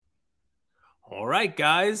All right,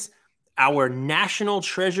 guys. Our National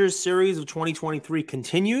Treasures series of 2023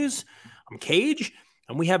 continues. I'm Cage,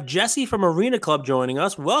 and we have Jesse from Arena Club joining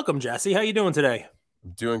us. Welcome, Jesse. How you doing today?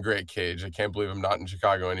 I'm doing great, Cage. I can't believe I'm not in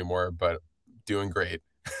Chicago anymore, but doing great.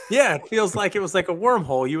 Yeah, it feels like it was like a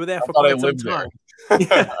wormhole. You were there I for thought I quite some lived there. time. I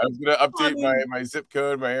Yeah. was gonna Well, I update my mean, my zip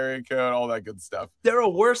code, my area code, all that good stuff. there are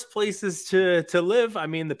worse places to live. I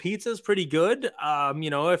mean, the pizza's pretty good.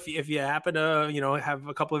 If you happen to, have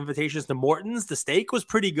a couple of invitations to Morton's, the steak was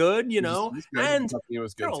pretty good, It was good. and Company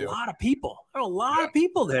was there good are a too. lot of people. There are a lot Yeah. of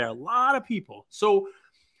people there, a lot of people. So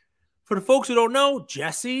for the folks who don't know,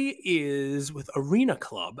 Jesse is with Arena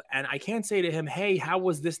Club, and I can't say to him, "Hey, how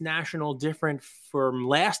was this national different from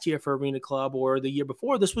last year for Arena Club or the year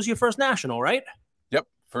before?" This was your first national, right? Yep.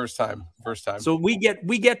 First time. First time. So we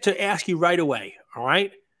get to ask you right away. All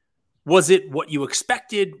right, was it what you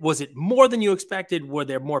expected? Was it more than you expected? Were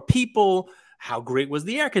there more people? How great was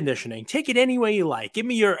the air conditioning? Take it any way you like. Give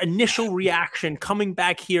me your initial reaction coming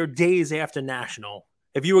back here days after national.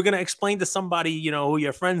 If you were going to explain to somebody, who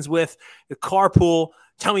you're friends with, the carpool,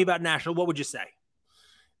 tell me about national, what would you say?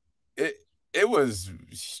 It was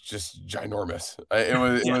just ginormous.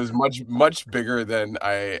 It Yeah, was much bigger than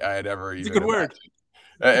I had ever it's a even good word. imagined.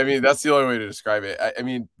 I mean, that's the only way to describe it. I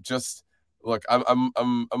mean, just look, I'm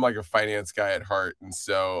like a finance guy at heart, and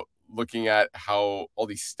so looking at how all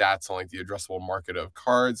these stats on like the addressable market of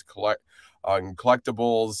cards,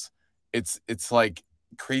 collectibles, it's like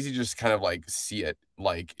crazy. Just kind of like see it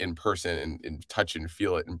like in person and touch and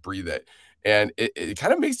feel it and breathe it, and it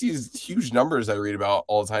kind of makes these huge numbers I read about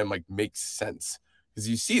all the time like make sense because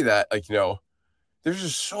you see that like there's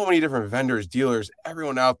just so many different vendors, dealers,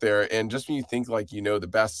 everyone out there. And just when you think like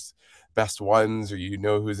the best ones or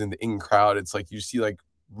who's in the in crowd, it's like you see like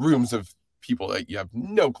rooms of people that you have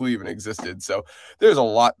no clue even existed. So there's a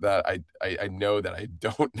lot that I know that I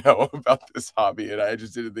don't know about this hobby, and I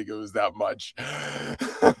just didn't think it was that much. I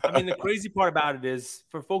mean, the crazy part about it is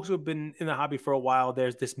for folks who have been in the hobby for a while,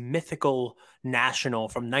 there's this mythical national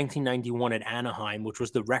from 1991 at Anaheim, which was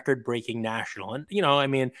the record breaking national. And, I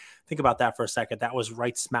mean, think about that for a second. That was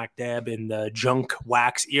right smack dab in the junk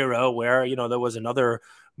wax era where, there was another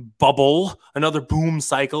bubble, another boom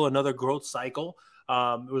cycle, another growth cycle.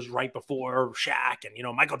 It was right before Shaq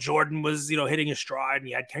and, Michael Jordan was, hitting his stride, and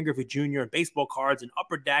you had Ken Griffey Jr. and baseball cards and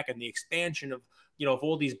Upper Deck and the expansion of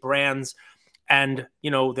all these brands. And,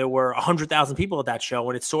 there were 100,000 people at that show.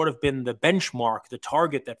 And it's sort of been the benchmark, the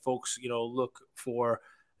target that folks, look for.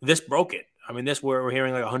 This broke it. I mean, we're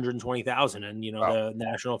hearing like 120,000. And, Wow. the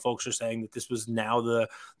national folks are saying that this was now the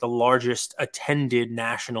largest attended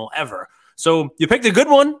national ever. So you picked a good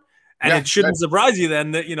one. And Yeah. it shouldn't surprise you then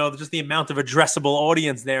that, just the amount of addressable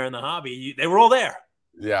audience there in the hobby, they were all there.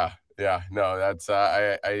 Yeah. Yeah. No, that's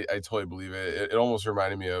I totally believe it. It almost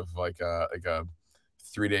reminded me of like a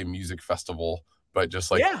 3-day music festival, but just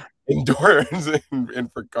like Yeah. indoors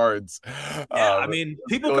and for cards. Yeah, I That's mean,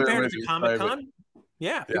 the people only compared way it to to Comic describe it. Con.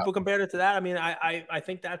 Yeah, Yeah. people compared it to that. I mean, I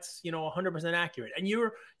think that's 100% accurate. And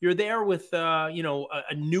you're there with a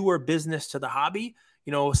newer business to the hobby.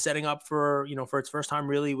 Setting up for for its first time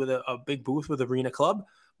really with a big booth with Arena Club.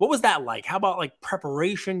 What was that like? How about like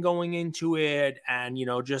preparation going into it, and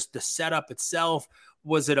just the setup itself?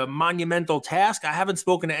 Was it a monumental task? I haven't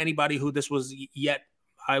spoken to anybody who this was yet.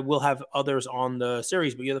 I will have others on the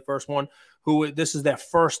series, but you're the first one who this is their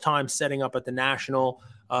first time setting up at the national.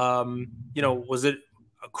 Was it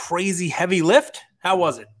a crazy heavy lift? How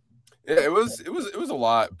was it? Yeah, it was a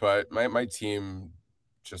lot, but my team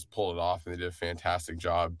just pulled it off and they did a fantastic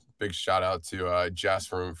job. Big shout out to Jess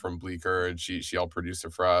from Bleecker, and she helped produce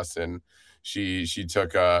it for us, and she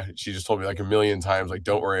took she just told me like a million times like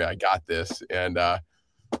don't worry, I got this, and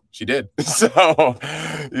she did. So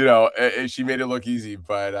she made it look easy,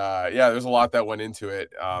 but yeah, there's a lot that went into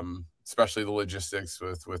it, especially the logistics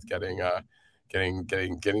with getting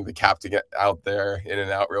the cap to get out there in and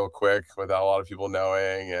out real quick without a lot of people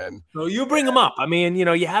knowing. And So you bring them up. I mean,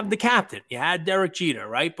 you have the captain, you had Derek Jeter,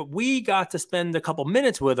 right? But we got to spend a couple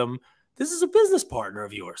minutes with him. This is a business partner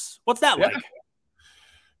of yours. What's that yeah, like?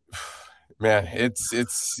 man,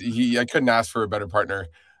 I couldn't ask for a better partner.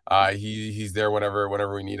 He's there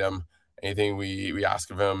whenever we need him. Anything we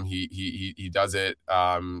ask of him, he does it.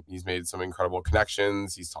 He's made some incredible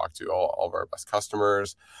connections. He's talked to all of our best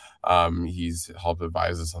customers. He's helped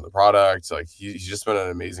advise us on the product. Like he's just been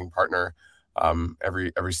an amazing partner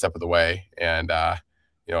every step of the way. And I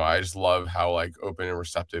just love how like open and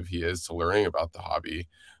receptive he is to learning about the hobby.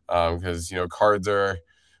 Because cards are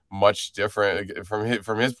much different from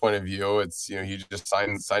his point of view. It's he just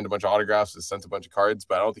signed a bunch of autographs, sent a bunch of cards,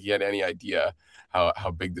 but I don't think he had any idea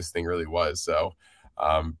how big this thing really was. So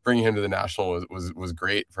bringing him to the national was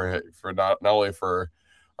great for not only for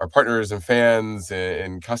our partners and fans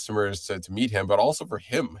and customers to meet him, but also for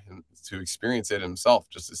him to experience it himself,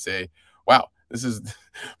 just to say, wow, this is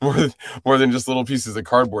more than just little pieces of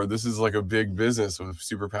cardboard. This is like a big business with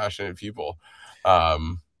super passionate people.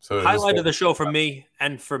 So highlight of the show for me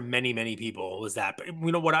and for many, many people was that.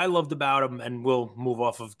 But what I loved about him, and we'll move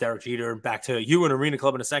off of Derek Jeter and back to you and Arena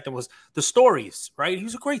Club in a second, was the stories, right? He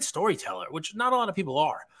was a great storyteller, which not a lot of people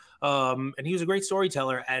are. And he was a great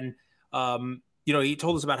storyteller. And, he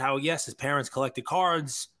told us about how, yes, his parents collected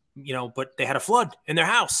cards, but they had a flood in their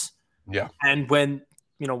house. Yeah. And when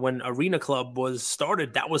Arena Club was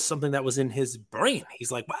started, that was something that was in his brain.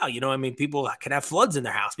 He's like, wow, people can have floods in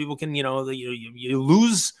their house. People can, you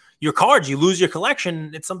lose your cards, you lose your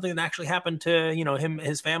collection. It's something that actually happened to, him,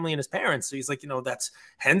 his family, and his parents. So he's like, that's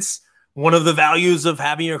hence one of the values of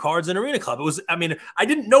having your cards in Arena Club. It was, I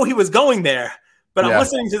didn't know he was going there, but I'm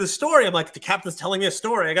listening to the story. I'm like, the captain's telling me a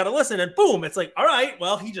story. I got to listen. And boom, it's like, all right,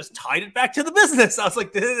 well, he just tied it back to the business. I was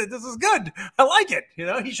like, this is good. I like it.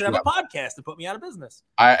 He should have a podcast to put me out of business.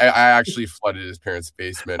 I actually flooded his parents'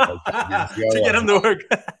 basement to get him to work.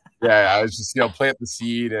 Yeah, I was just, plant the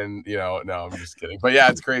seed and, no, I'm just kidding. But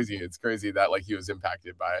yeah, it's crazy. It's crazy that like he was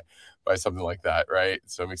impacted by something like that, right?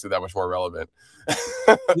 So it makes it that much more relevant.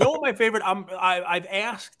 What my favorite, I've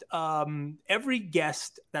asked every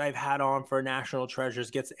guest that I've had on for National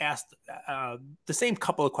Treasures gets asked the same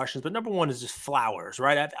couple of questions, but number one is just flowers,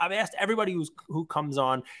 right? I've asked everybody who comes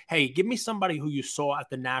on, hey, give me somebody who you saw at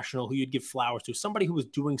the National who you'd give flowers to, somebody who was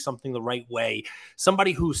doing something the right way,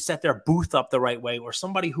 somebody who set their booth up the right way, or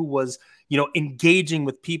somebody who was, engaging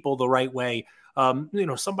with people the right way.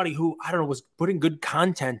 Somebody who, I don't know, was putting good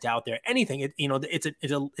content out there, anything.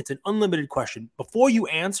 It's an unlimited question. Before you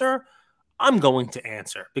answer, I'm going to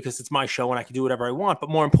answer because it's my show and I can do whatever I want. But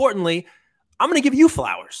more importantly, I'm going to give you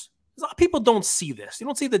flowers. A lot of people don't see this. You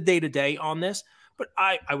don't see the day-to-day on this. But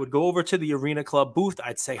I would go over to the Arena Club booth.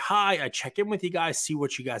 I'd say hi. I'd check in with you guys, see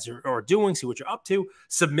what you guys are doing, see what you're up to.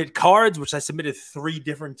 Submit cards, which I submitted 3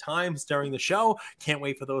 different times during the show. Can't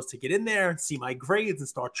wait for those to get in there and see my grades and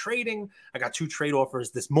start trading. I got 2 trade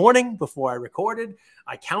offers this morning before I recorded.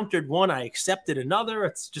 I countered one. I accepted another.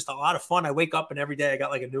 It's just a lot of fun. I wake up and every day I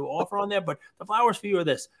got like a new offer on there. But the flowers for you are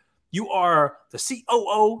this. You are the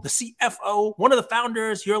COO, the CFO, one of the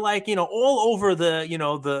founders. You're like, all over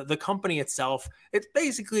the company itself. It's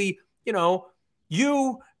basically,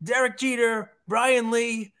 you, Derek Jeter, Brian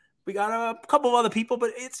Lee. We got a couple of other people,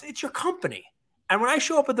 but it's your company. And when I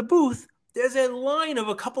show up at the booth, there's a line of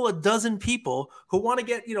a couple of dozen people who want to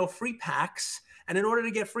get, free packs. And in order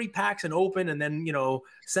to get free packs and open and then,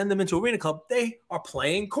 send them into Arena Club, they are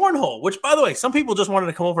playing cornhole, which, by the way, some people just wanted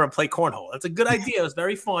to come over and play cornhole. That's a good idea. It was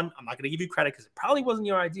very fun. I'm not going to give you credit because it probably wasn't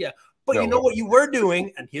your idea. But you know what you were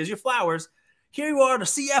doing, and here's your flowers. Here you are, the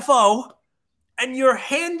CFO, and you're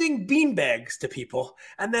handing beanbags to people,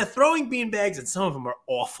 and they're throwing beanbags, and some of them are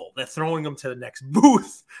awful. They're throwing them to the next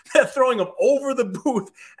booth. They're throwing them over the booth,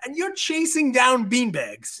 and you're chasing down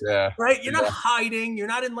beanbags, right? You're not hiding. You're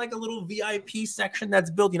not in like a little VIP section that's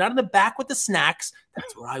built. You're not in the back with the snacks.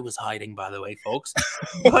 That's where I was hiding, by the way, folks.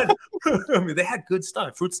 But they had good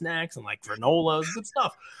stuff, fruit snacks and like granolas, good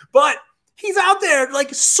stuff. But he's out there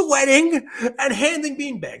like sweating and handing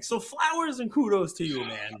beanbags. So flowers and kudos to you,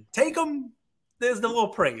 man. Take them. There's the little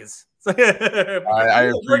praise. I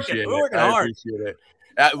appreciate it. I appreciate it.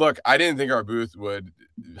 Look, I didn't think our booth would.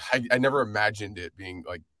 I never imagined it being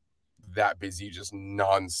like that busy, just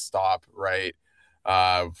nonstop. Right?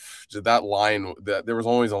 That line. There was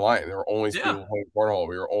always a line. There were always people playing cornhole.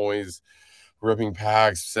 We were always ripping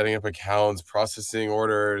packs, setting up accounts, processing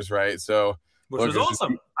orders. Right? So, which was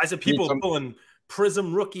awesome. I said people pulling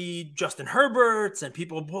Prism rookie Justin Herberts and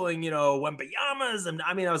people pulling, Wembayamas. And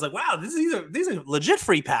I was like, wow, these are legit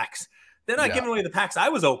free packs. They're not giving away the packs I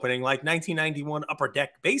was opening, like 1991 Upper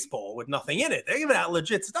Deck baseball with nothing in it. They're giving out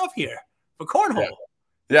legit stuff here for cornhole.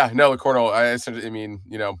 Yeah, no, the cornhole.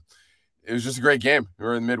 It was just a great game. We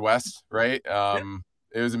were in the Midwest, right?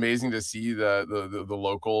 It was amazing to see the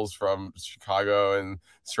locals from Chicago and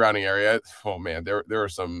surrounding area. Oh man, there were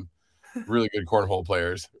some really good cornhole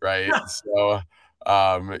players, right? So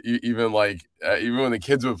even when the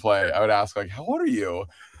kids would play, I would ask like, how old are you?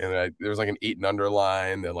 And there was like an 8 and under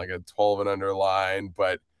line, then like a 12 and under line,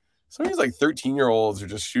 but some of these like 13-year-olds are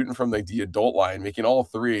just shooting from like the adult line, making all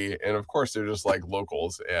 3, and of course they're just like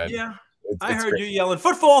locals, and I it's heard great. you yelling,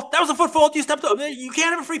 "Foot fault! That was a foot fault! You stepped up. You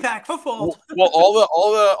can't have a free pack. Foot fault." Well,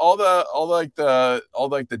 all like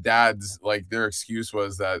the dads, like their excuse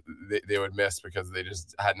was that they would miss because they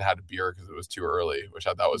just hadn't had a beer because it was too early, which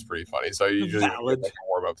I thought was pretty funny. So I usually would get Valid. like a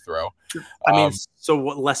warm up throw. I mean, Um, so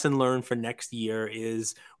what lesson learned for next year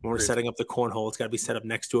is when we're Great. setting up the cornhole, it's got to be set up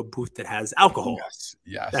next to a booth that has alcohol.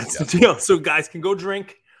 Yes, That's the yes. deal. So guys can go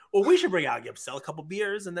drink. Well, we should bring out, sell a couple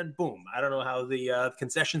beers, and then boom. I don't know how the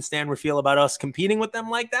concession stand would feel about us competing with them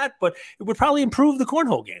like that, but it would probably improve the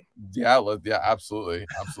cornhole game. Yeah, absolutely.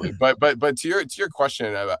 But to your question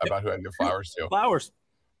about who I give flowers to, Flowers.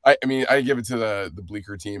 I mean, I give it to the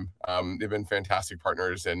Bleecker team. They've been fantastic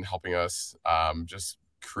partners in helping us just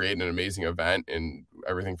create an amazing event, and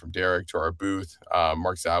everything from Derek to our booth,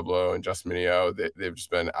 Mark Zablo and Justin Mineo, they've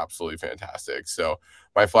just been absolutely fantastic. So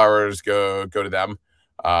my flowers go to them.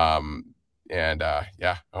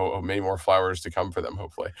 Many more flowers to come for them,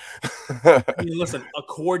 hopefully. I mean, listen,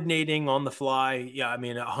 coordinating on the fly. Yeah, I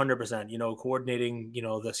mean, 100%, coordinating,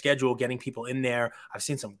 the schedule, getting people in there. I've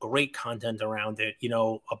seen some great content around it,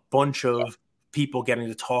 a bunch of people getting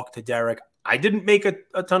to talk to Derek. I didn't make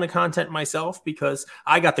a ton of content myself because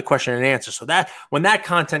I got the question and answer. So that when that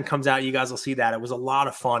content comes out, you guys will see that. It was a lot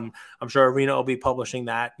of fun. I'm sure Arena will be publishing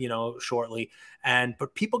that, shortly.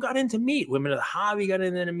 But people got in to meet. Women of the Hobby got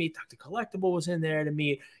in there to meet. Dr. Collectible was in there to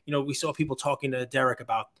meet. We saw people talking to Derek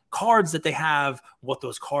about cards that they have, what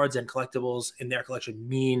those cards and collectibles in their collection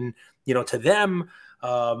mean, to them.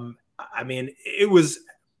 I mean, it was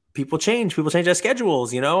people change their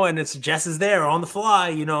schedules, and it's Jess is there on the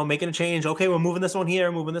fly, making a change. Okay, we're moving this one here.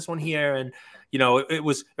 And, it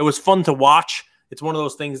was fun to watch. It's one of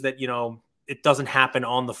those things that, it doesn't happen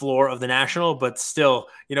on the floor of the National, but still,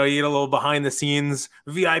 you get a little behind the scenes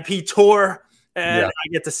VIP tour and I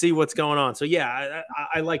get to see what's going on. So yeah,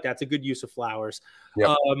 I like that. It's a good use of flowers.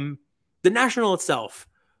 Yep. The National itself,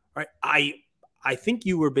 right? I think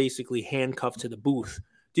you were basically handcuffed to the booth.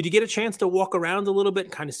 Did you get a chance to walk around a little bit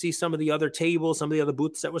and kind of see some of the other tables, some of the other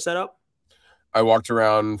booths that were set up? I walked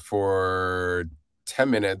around for 10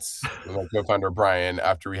 minutes with my co-founder Brian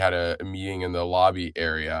after we had a meeting in the lobby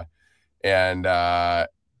area. And I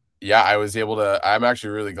was able to. I'm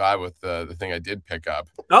actually really glad with the thing I did pick up.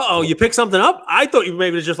 You picked something up? I thought you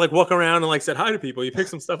maybe just like walk around and like said hi to people. You picked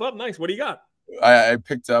some stuff up. Nice. What do you got? I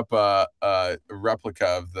picked up a replica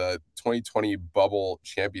of the 2020 Bubble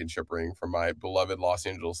Championship ring from my beloved Los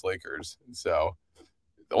Angeles Lakers. So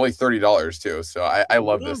only $30 too. So I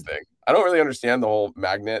love this thing. I don't really understand the whole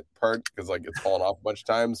magnet part because like it's fallen off a bunch of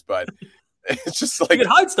times, but it's just like you can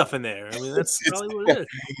hide stuff in there. I mean, that's probably what it is.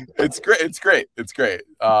 It's great.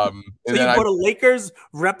 So you put a Lakers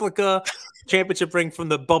replica championship ring from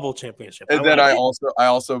the Bubble Championship. And then I went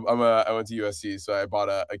to USC, so I bought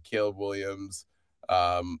a Caleb Williams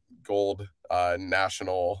gold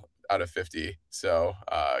national out of 50. So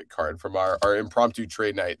card from our impromptu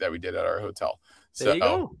trade night that we did at our hotel. So there you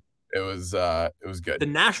go. It was good. The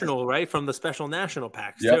national, right, from the special national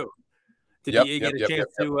packs too. Did you get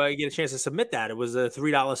a chance to submit that? It was a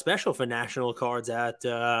 $3 special for national cards at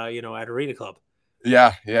Arena Club.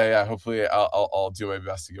 Yeah. Hopefully, I'll do my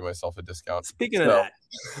best to give myself a discount. Speaking of that,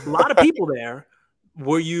 a lot of people there.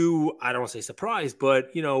 Were you? I don't want to say surprised, but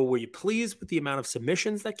were you pleased with the amount of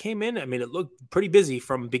submissions that came in? I mean, it looked pretty busy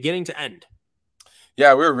from beginning to end.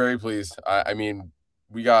 Yeah, we were very pleased. I mean,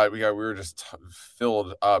 we were just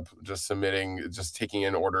filled up, just submitting, just taking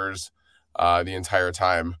in orders the entire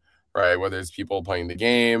time. Right, whether it's people playing the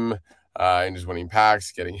game and just winning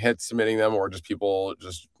packs, getting hits, submitting them, or just people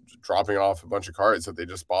just dropping off a bunch of cards that they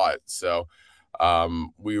just bought. So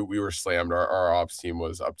we were slammed. Our ops team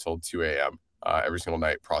was up till 2 a.m. Every single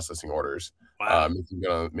night processing orders,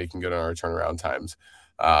 making good on our turnaround times.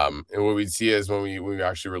 And what we'd see is when we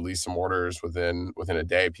actually release some orders within a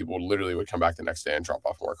day, people literally would come back the next day and drop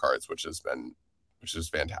off more cards, which is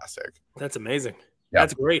fantastic. That's amazing. Yep.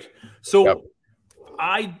 That's great. So. Yep.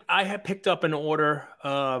 I had picked up an order,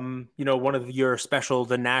 one of your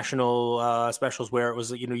the national specials where it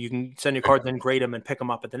was, you can send your cards and grade them and pick them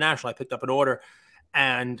up at the national. I picked up an order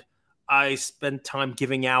and I spent time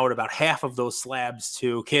giving out about half of those slabs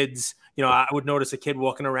to kids. I would notice a kid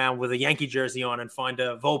walking around with a Yankee jersey on and find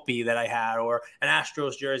a Volpe that I had or an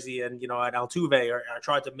Astros jersey and, an Altuve, or I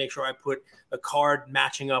tried to make sure I put a card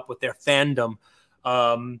matching up with their fandom.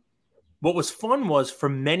 What was fun was for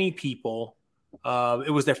many people,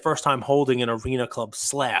 it was their first time holding an Arena Club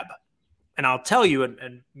slab. And I'll tell you,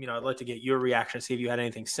 and I'd like to get your reaction, see if you had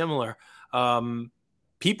anything similar.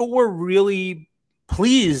 People were really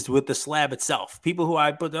pleased with the slab itself. People who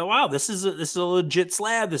I put, wow, this is a legit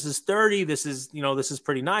slab. This is sturdy. This is, this is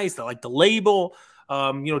pretty nice. They like the label.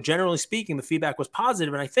 generally speaking, the feedback was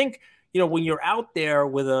positive. And I think, when you're out there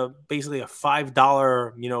with basically a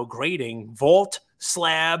 $5, grading, vault,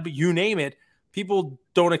 slab, you name it, people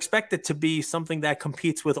don't expect it to be something that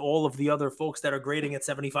competes with all of the other folks that are grading at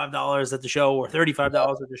 $75 at the show or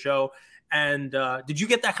 $35 at the show. And did you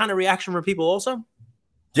get that kind of reaction from people also?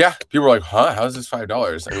 Yeah, people were like, "Huh? How's this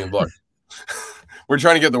 $5?" I mean, look, we're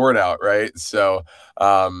trying to get the word out, right? So,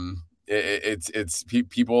 it's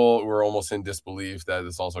people were almost in disbelief that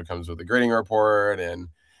this also comes with a grading report and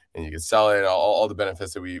you can sell it, all the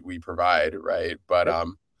benefits that we provide, right? But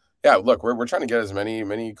yeah, look, we're trying to get as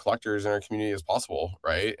many collectors in our community as possible,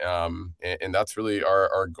 right? And that's really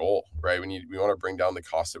our goal, right? We want to bring down the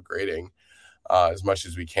cost of grading as much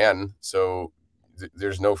as we can, so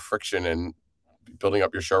there's no friction in building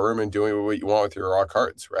up your showroom and doing what you want with your raw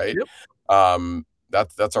cards, right? Yep.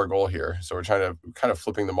 That's our goal here. So we're trying to kind of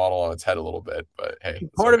flipping the model on its head a little bit, but hey,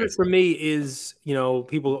 part of it for me is,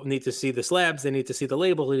 people need to see the slabs, they need to see the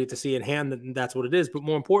label, they need to see in hand that that's what it is. But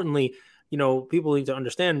more importantly, people need to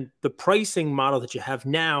understand the pricing model that you have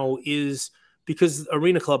now is because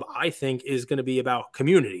Arena Club, I think, is going to be about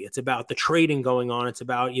community. It's about the trading going on. It's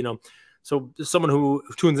about, so someone who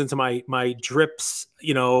tunes into my drips,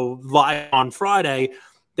 live on Friday,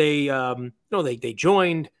 they they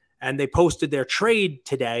joined and they posted their trade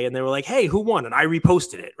today and they were like, "Hey, who won?" And I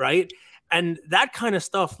reposted it, right? And that kind of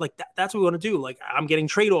stuff, like that's what we want to do. Like, I'm getting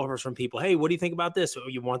trade offers from people. "Hey, what do you think about this? Oh,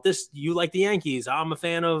 you want this? You like the Yankees? I'm a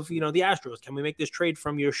fan of, the Astros. Can we make this trade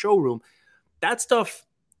from your showroom?" That stuff,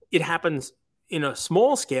 it happens in a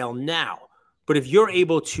small scale now. But if you're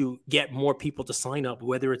able to get more people to sign up,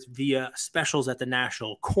 whether it's via specials at the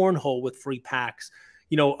National, cornhole with free packs,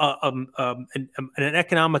 an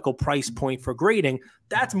economical price point for grading,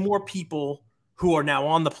 that's more people who are now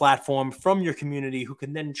on the platform from your community who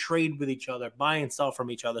can then trade with each other, buy and sell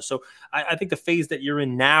from each other. So I think the phase that you're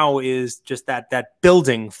in now is just that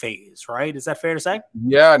building phase, right? Is that fair to say?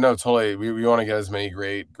 Yeah, no, totally. We want to get as many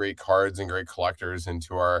great cards and great collectors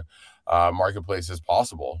into our marketplace as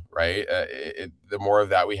possible, right? The more of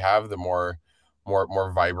that we have, the more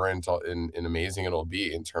vibrant and amazing it'll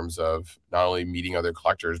be in terms of not only meeting other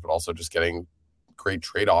collectors, but also just getting great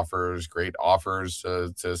trade offers, great offers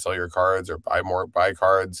to sell your cards or buy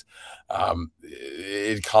cards.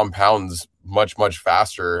 It compounds much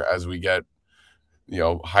faster as we get,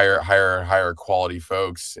 higher quality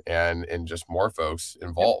folks and just more folks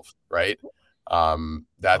involved, right? That's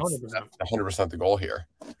 100% the goal here.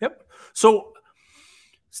 Yep. So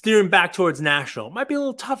steering back towards national might be a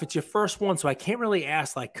little tough. It's your first one, so I can't really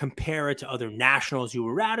ask, compare it to other nationals you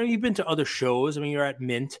were at. I mean, you've been to other shows. I mean, you're at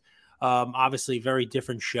Mint, obviously very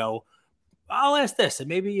different show. I'll ask this, and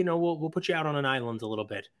maybe, we'll put you out on an island a little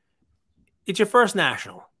bit. It's your first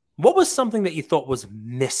national. What was something that you thought was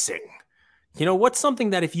missing? What's something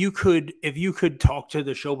that if you could talk to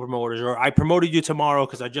the show promoters, or I promoted you tomorrow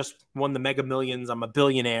because I just won the Mega Millions, I'm a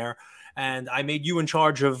billionaire, and I made you in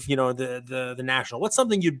charge of, the national. What's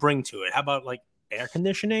something you'd bring to it? How about air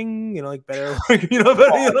conditioning? Better,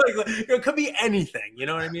 it could be anything. You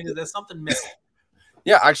know what I mean? There's something missing.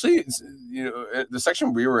 Yeah, actually, the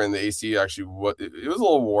section we were in, the AC, actually, it was a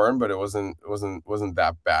little warm, but it wasn't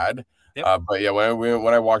that bad. Yep. But yeah,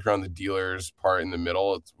 when I walked around the dealers part in the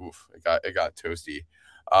middle, it got toasty.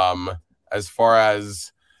 As far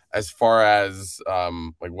as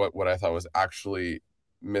what I thought was actually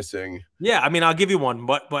missing. Yeah, I mean, I'll give you one,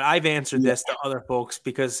 but I've answered this to other folks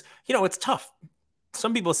because it's tough.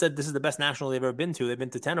 Some people said this is the best national they've ever been to. They've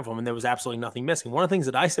been to 10 of them, and there was absolutely nothing missing. One of the things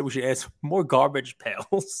that I said we should add is more garbage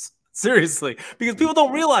pails. Seriously, because people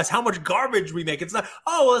don't realize how much garbage we make. It's not,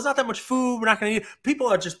 there's not that much food. We're not going to eat. People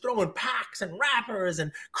are just throwing packs and wrappers and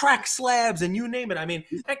cracked slabs and you name it. I mean,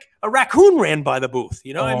 heck, a raccoon ran by the booth.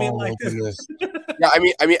 I mean, yeah, I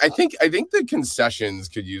mean, I think the concessions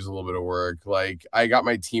could use a little bit of work. Like, I got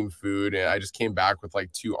my team food and I just came back with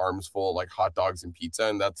 2 arms full of hot dogs and pizza,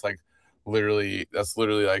 and that's literally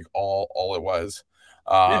all it was.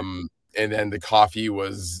 And then the coffee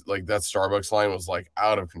was that Starbucks line was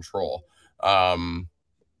out of control.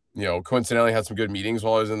 Coincidentally had some good meetings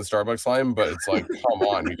while I was in the Starbucks line, but it's come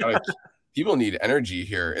on, people need energy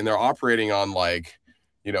here, and they're operating on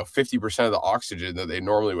 50% of the oxygen that they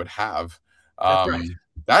normally would have. Right.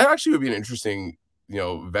 That actually would be an interesting,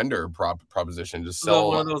 vendor proposition to sell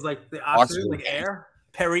one of those the oxygen, air,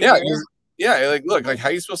 Perry. Yeah. Yeah, look, how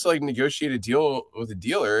are you supposed to negotiate a deal with a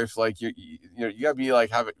dealer if you gotta be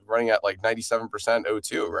running at 97%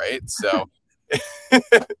 O2, right? So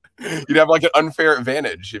you'd have like an unfair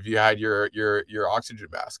advantage if you had your oxygen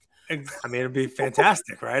mask. I mean, it'd be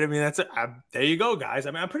fantastic, right? I mean, there you go, guys.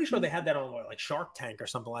 I mean, I'm pretty sure they had that on like Shark Tank or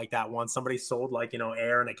something like that once. Somebody sold like,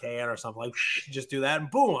 air in a can or something, like just do that and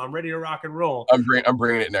boom, I'm ready to rock and roll. I'm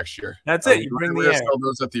bringing it next year. That's it. You bring the air. Sell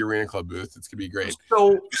those at the Arena Club booth. It's gonna be great.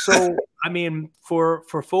 So I mean, for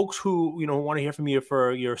folks who want to hear from you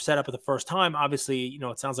for your setup at the first time, obviously,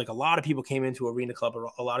 it sounds like a lot of people came into Arena Club, or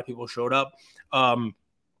a lot of people showed up.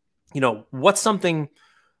 What's something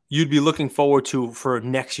you'd be looking forward to for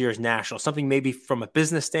next year's national? Something maybe from a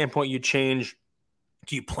business standpoint you'd change?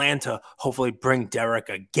 Do you plan to hopefully bring Derek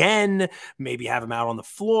again? Maybe have him out on the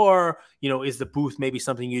floor? Is the booth maybe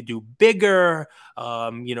something you do bigger?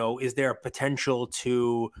 Is there a potential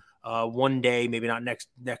to one day, maybe not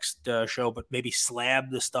next show, but maybe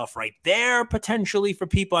slab the stuff right there potentially for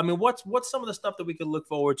people? I mean, what's some of the stuff that we could look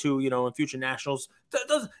forward to, in future nationals?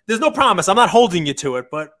 There's no promise. I'm not holding you to it,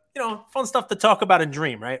 but fun stuff to talk about and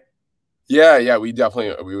dream, right? Yeah. We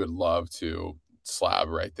would love to slab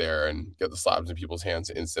right there and get the slabs in people's hands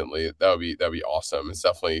instantly. That'd be awesome. It's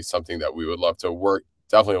definitely something that we would love to work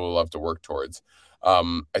towards.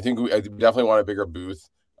 I think I definitely want a bigger booth.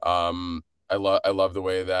 I love the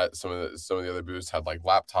way that some of the other booths had like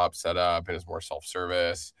laptops set up and it's more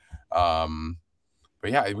self-service.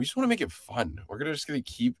 But yeah, we just want to make it fun. We're just gonna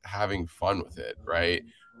keep having fun with it, right?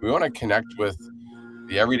 We want to connect with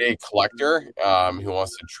the everyday collector who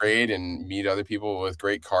wants to trade and meet other people with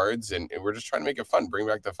great cards, and we're just trying to make it fun, bring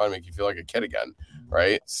back the fun, make you feel like a kid again,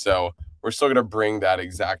 right? So we're still gonna bring that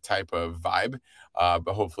exact type of vibe,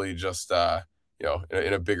 but hopefully just in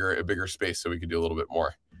a bigger space so we could do a little bit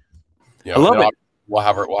more. I love it. We'll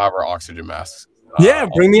have our oxygen masks.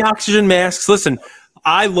 Bring the oxygen masks. Listen,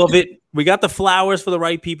 I love it. We got the flowers for the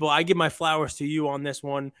right people. I give my flowers to you on this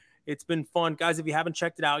one. It's been fun. Guys, if you haven't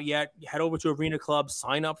checked it out yet, head over to Arena Club,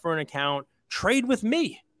 sign up for an account, trade with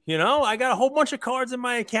me. I got a whole bunch of cards in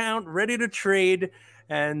my account ready to trade.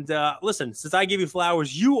 And listen, since I give you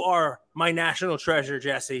flowers, you are my national treasure,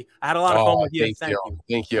 Jesse. I had a lot of fun with you.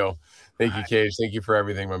 Thank you. Thank you, Cage. Thank you for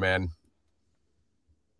everything, my man.